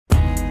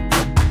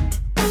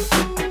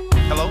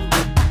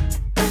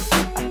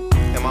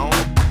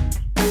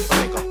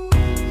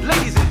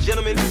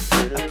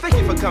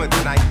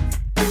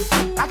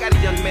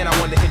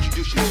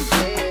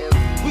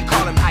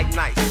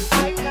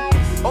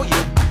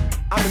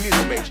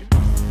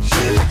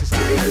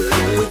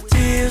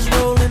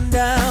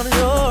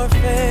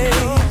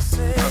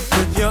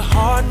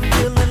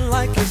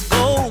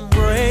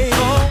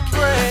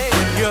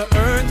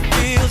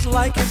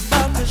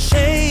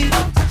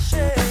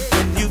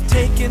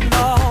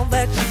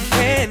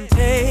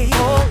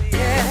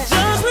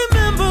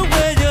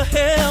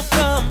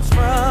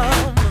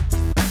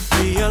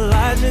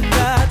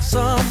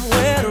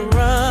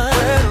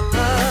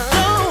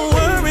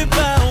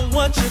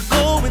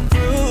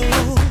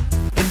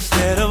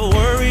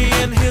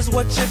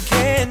what you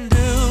can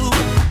do.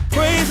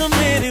 Praise him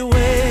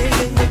anyway.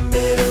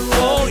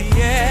 Oh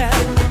yeah.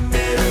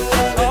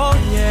 Oh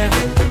yeah.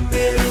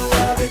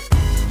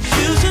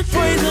 You should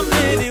praise him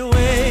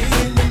anyway.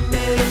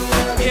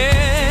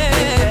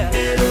 Yeah.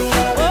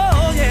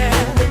 Oh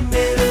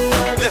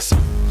yeah. Listen.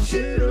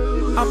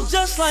 I'm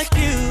just like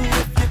you.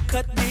 If you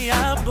cut me,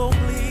 I'm gon'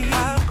 bleed.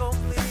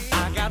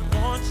 I got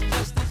wants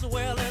just as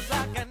well as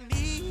I can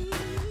need.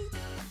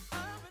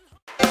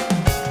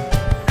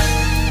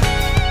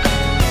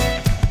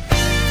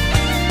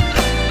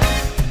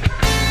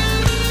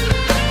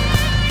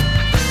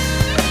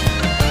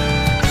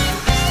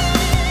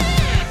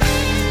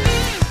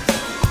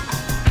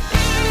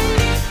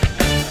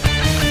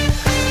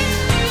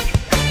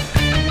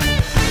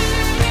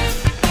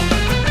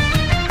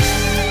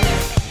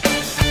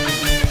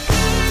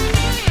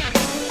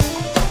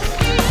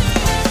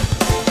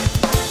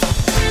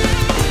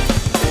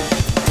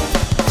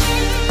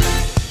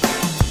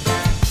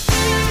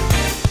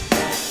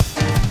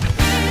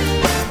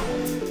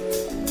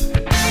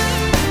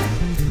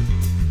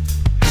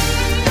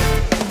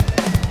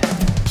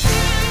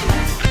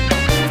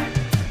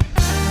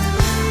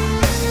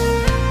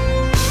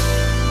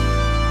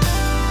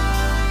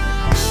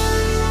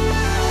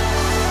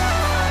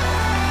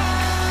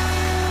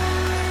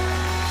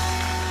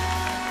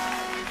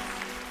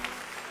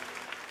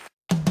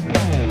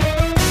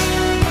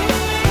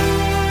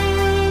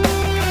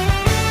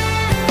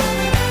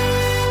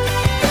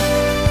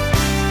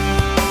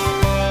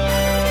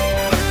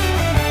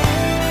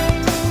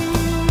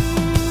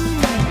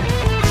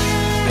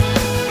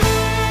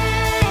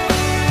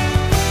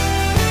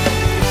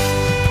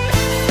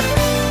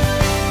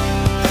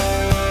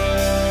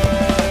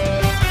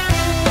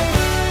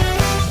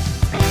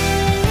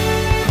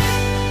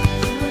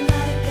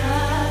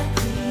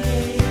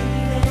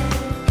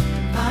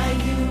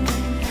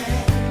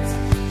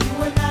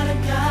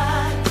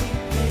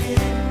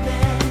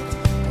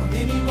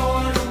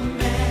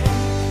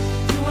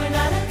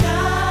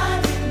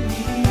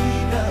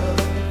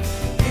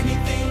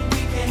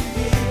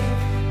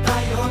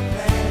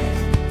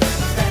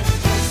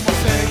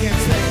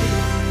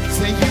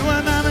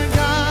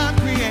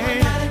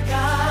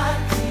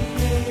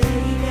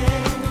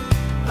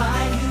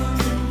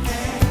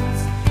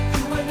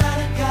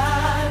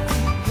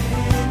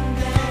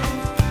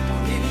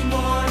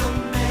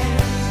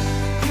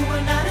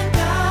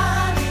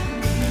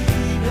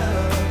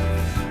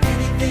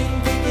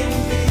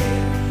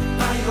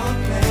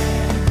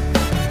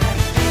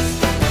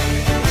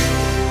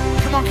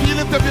 Can you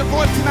lift up your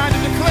voice tonight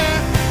and declare?